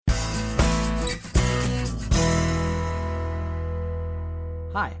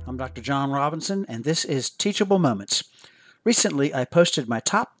Hi, I'm Dr. John Robinson, and this is Teachable Moments. Recently, I posted my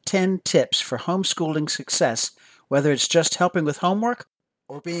top 10 tips for homeschooling success, whether it's just helping with homework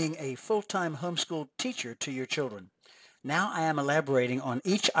or being a full-time homeschool teacher to your children. Now I am elaborating on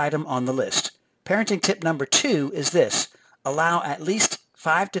each item on the list. Parenting tip number 2 is this: allow at least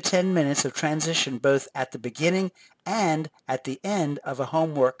 5 to 10 minutes of transition both at the beginning and at the end of a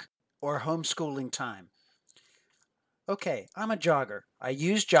homework or homeschooling time. Okay, I'm a jogger. I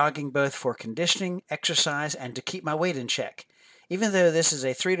use jogging both for conditioning, exercise, and to keep my weight in check. Even though this is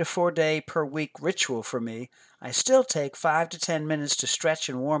a 3 to 4 day per week ritual for me, I still take 5 to 10 minutes to stretch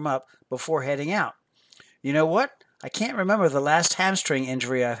and warm up before heading out. You know what? I can't remember the last hamstring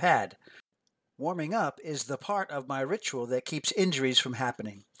injury I've had. Warming up is the part of my ritual that keeps injuries from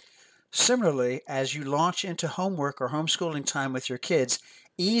happening. Similarly, as you launch into homework or homeschooling time with your kids,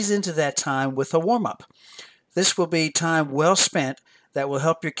 ease into that time with a warm-up. This will be time well spent that will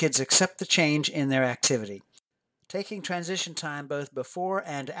help your kids accept the change in their activity. Taking transition time both before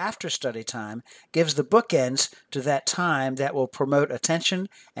and after study time gives the bookends to that time that will promote attention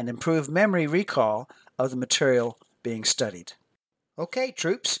and improve memory recall of the material being studied. Okay,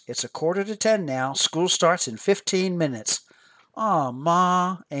 troops, it's 9:45 now. School starts in 15 minutes. "Aw,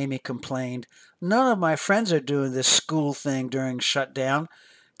 Ma," Amy complained, "none of my friends are doing this school thing during shutdown.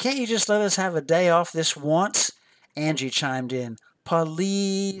 Can't you just let us have a day off this once?" Angie chimed in.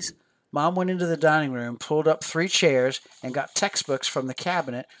 "Please." Mom went into the dining room, pulled up 3 chairs, and got textbooks from the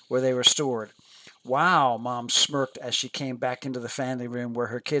cabinet where they were stored. "Wow," Mom smirked as she came back into the family room where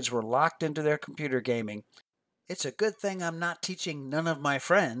her kids were locked into their computer gaming. "It's a good thing I'm not teaching none of my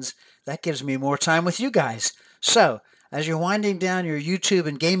friends. That gives me more time with you guys. So, as you're winding down your YouTube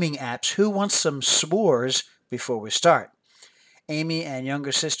and gaming apps, who wants some s'mores before we start?" Amy and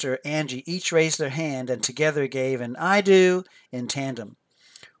younger sister Angie each raised their hand and together gave an "I do" in tandem.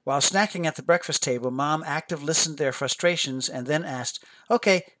 While snacking at the breakfast table, Mom actively listened to their frustrations and then asked,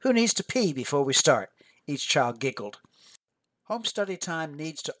 "Okay, who needs to pee before we start?" Each child giggled. Home study time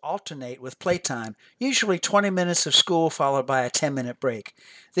needs to alternate with playtime, usually 20 minutes of school followed by a 10-minute break.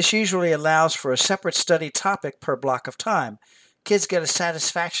 This usually allows for a separate study topic per block of time. Kids get a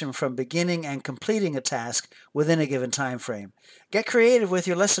satisfaction from beginning and completing a task within a given time frame. Get creative with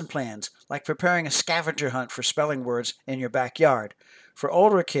your lesson plans, like preparing a scavenger hunt for spelling words in your backyard. For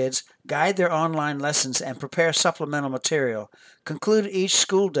older kids, guide their online lessons and prepare supplemental material. Conclude each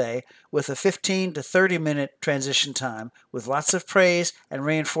school day with a 15 to 30-minute transition time with lots of praise and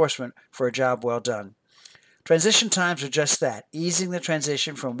reinforcement for a job well done. Transition times are just that, easing the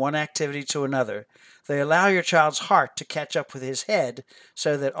transition from one activity to another. They allow your child's heart to catch up with his head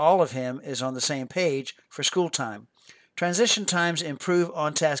so that all of him is on the same page for school time. Transition times improve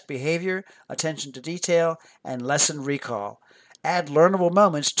on-task behavior, attention to detail, and lesson recall. Add learnable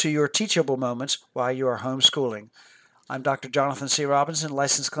moments to your teachable moments while you are homeschooling. I'm Dr. Jonathan C. Robinson,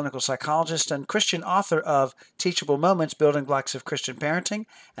 licensed clinical psychologist and Christian author of Teachable Moments, Building Blocks of Christian Parenting,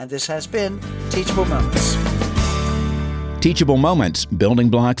 and this has been Teachable Moments. Teachable Moments, Building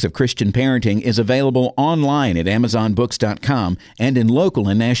Blocks of Christian Parenting is available online at AmazonBooks.com and in local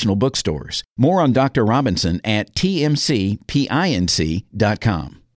and national bookstores. More on Dr. Robinson at tmcpinc.com.